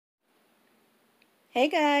Hey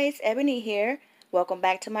guys, Ebony here. Welcome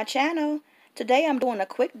back to my channel. Today I'm doing a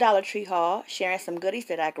quick Dollar Tree haul, sharing some goodies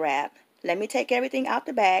that I grabbed. Let me take everything out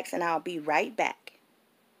the bags and I'll be right back.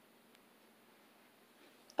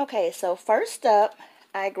 Okay, so first up,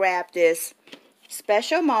 I grabbed this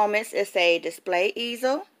Special Moments. It's a display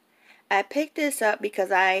easel. I picked this up because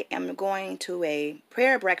I am going to a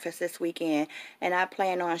prayer breakfast this weekend and I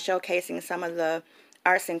plan on showcasing some of the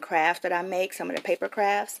arts and crafts that I make, some of the paper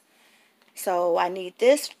crafts. So I need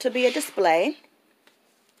this to be a display.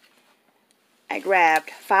 I grabbed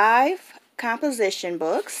 5 composition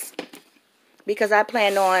books because I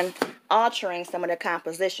plan on altering some of the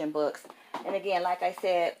composition books. And again, like I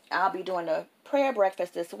said, I'll be doing a prayer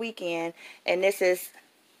breakfast this weekend, and this is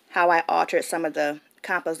how I altered some of the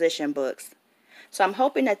composition books. So I'm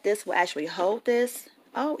hoping that this will actually hold this.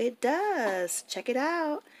 Oh, it does. Check it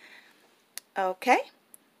out. Okay.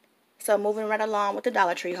 So moving right along with the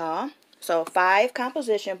Dollar Tree haul. So 5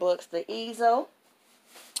 composition books, the easel.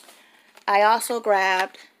 I also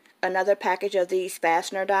grabbed another package of these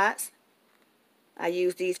fastener dots. I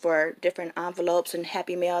use these for different envelopes and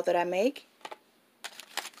Happy Mail that I make.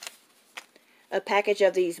 A package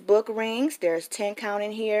of these book rings. There's 10 count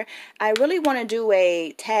in here. I really want to do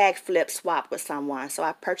a tag flip swap with someone, so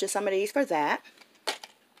I purchased some of these for that.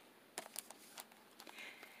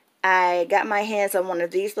 I got my hands on one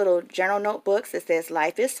of these little journal notebooks. It says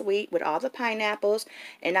Life is Sweet with all the pineapples.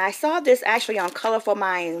 And I saw this actually on Colorful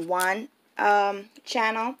Mind 1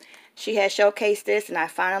 channel. She had showcased this and I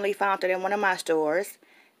finally found it in one of my stores.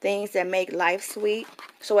 Things that make life sweet.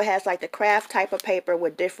 So it has like the craft type of paper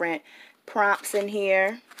with different prompts in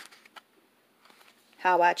here.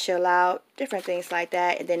 How I chill out. Different things like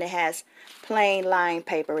that. And then it has plain lined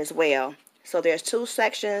paper as well. So there's 2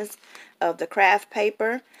 sections of the craft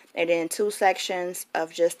paper and then 2 sections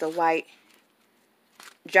of just the white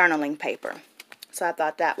journaling paper. So I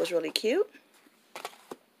thought that was really cute.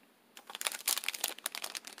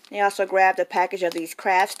 I also grabbed a package of these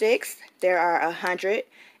craft sticks. There are 100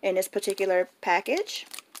 in this particular package.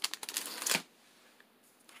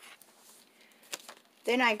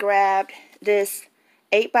 Then I grabbed this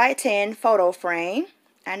 8x10 photo frame.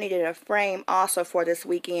 I needed a frame also for this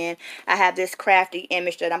weekend. I have this crafty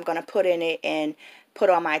image that I'm going to put in it and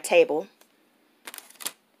put on my table.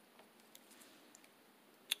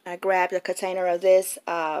 I grabbed a container of this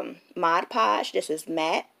Mod Podge. This is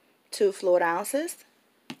matte, 2 fluid ounces.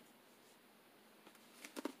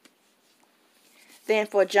 Then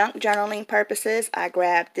for junk journaling purposes, I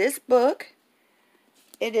grabbed this book.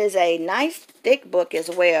 It is a nice thick book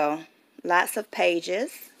as well. Lots of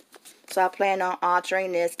pages. So I plan on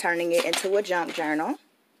altering this, turning it into a junk journal.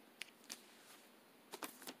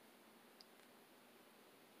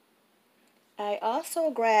 I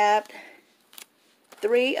also grabbed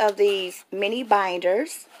 3 of these mini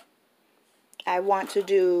binders. I want to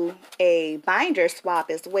do a binder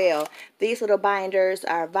swap as well. These little binders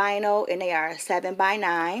are vinyl and they are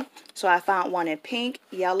 7x9. So I found one in pink,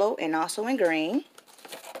 yellow, and also in green.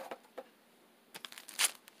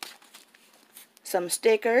 Some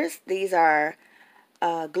stickers. These are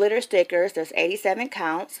glitter stickers. There's 87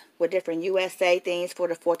 counts with different USA things for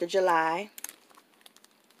the 4th of July.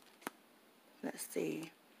 Let's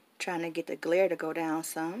see. Trying to get the glare to go down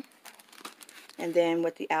some. And then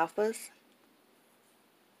with the alphas.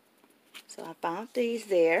 So I found these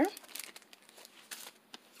there.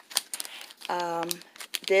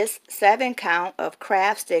 This 7 count of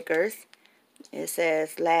craft stickers. It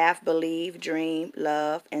says laugh, believe, dream,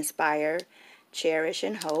 love, inspire, cherish,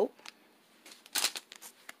 and hope.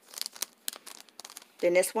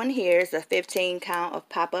 Then this one here is a 15 count of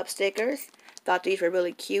pop-up stickers. Thought these were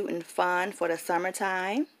really cute and fun for the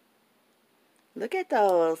summertime. Look at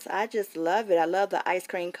those. I just love it. I love the ice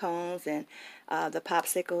cream cones and the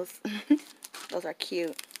popsicles. Those are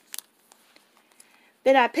cute.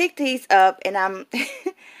 Then I picked these up and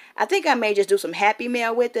I think I may just do some Happy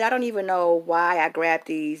Mail with it. I don't even know why I grabbed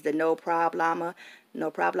these, the No Problema.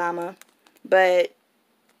 But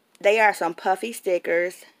they are some puffy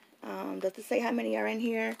stickers. Does it say how many are in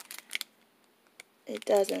here? It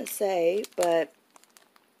doesn't say, but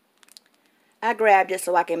I grabbed it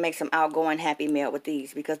so I can make some outgoing Happy Mail with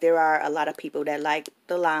these because there are a lot of people that like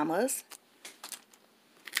the llamas.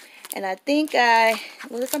 And I think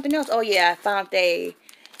was there something else? Oh yeah, I found a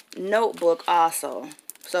notebook also.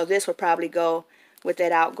 So this would probably go with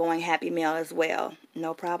that outgoing Happy Mail as well.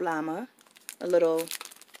 No problema. A little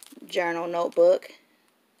journal notebook.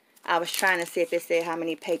 I was trying to see if it said how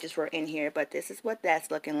many pages were in here, but this is what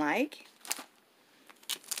that's looking like.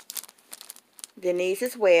 Denise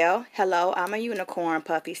as well. Hello, I'm a unicorn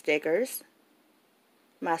puffy stickers.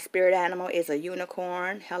 My spirit animal is a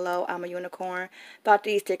unicorn. Hello, I'm a unicorn. Thought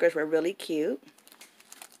these stickers were really cute.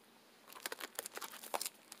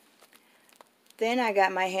 Then I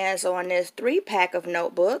got my hands on this 3-pack of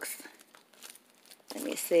notebooks. Let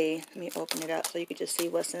me see. Let me open it up so you can just see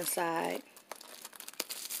what's inside.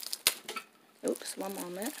 Oops, one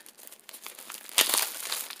moment.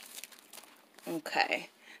 Okay.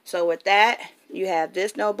 So with that, you have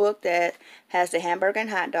this notebook that has the hamburger and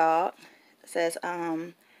hot dog. It says,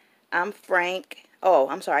 I'm Frank. Oh,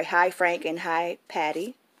 I'm sorry. Hi, Frank, and hi,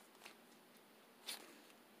 Patty.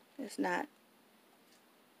 It's not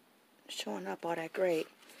showing up all that great.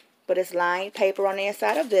 But it's lined paper on the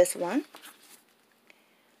inside of this one.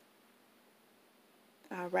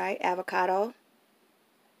 Alright, avocado.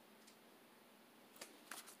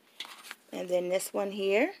 And then this one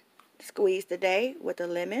here, squeeze the day with a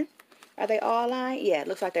lemon. Are they all lined? Yeah, it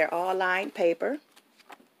looks like they're all lined paper.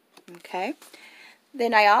 Okay.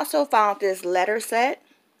 Then I also found this letter set.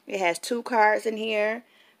 It has 2 cards in here,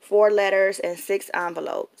 4 letters, and 6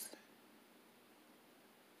 envelopes.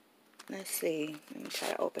 Let's see. Let me try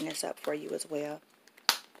to open this up for you as well.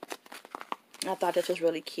 I thought this was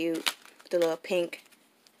really cute. The little pink.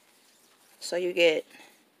 So you get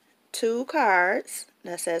 2 cards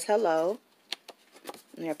that says hello.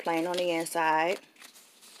 And they're plain on the inside.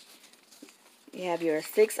 You have your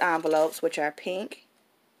 6 envelopes, which are pink.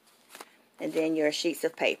 And then your sheets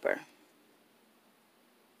of paper.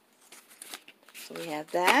 So we have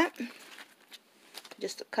that.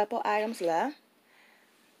 Just a couple items left.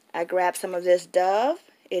 I grabbed some of this Dove.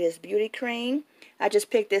 It is beauty cream. I just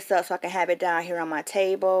picked this up so I can have it down here on my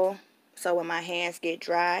table. So when my hands get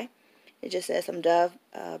dry. It just says some Dove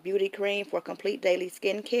beauty cream for complete daily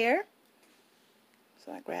skincare.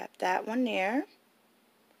 So I grabbed that one there.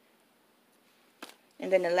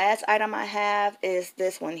 And then the last item I have is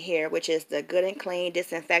this one here, which is the Good and Clean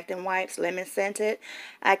Disinfectant Wipes, lemon scented.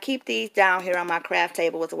 I keep these down here on my craft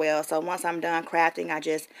table as well. So once I'm done crafting, I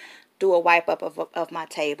just do a wipe up of my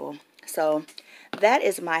table. So that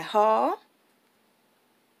is my haul.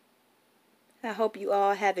 I hope you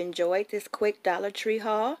all have enjoyed this quick Dollar Tree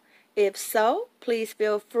haul. If so, please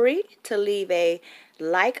feel free to leave a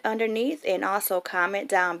like underneath and also comment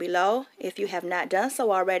down below. If you have not done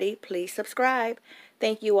so already, please subscribe.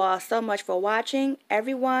 Thank you all so much for watching.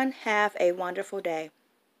 Everyone, have a wonderful day.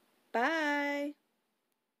 Bye.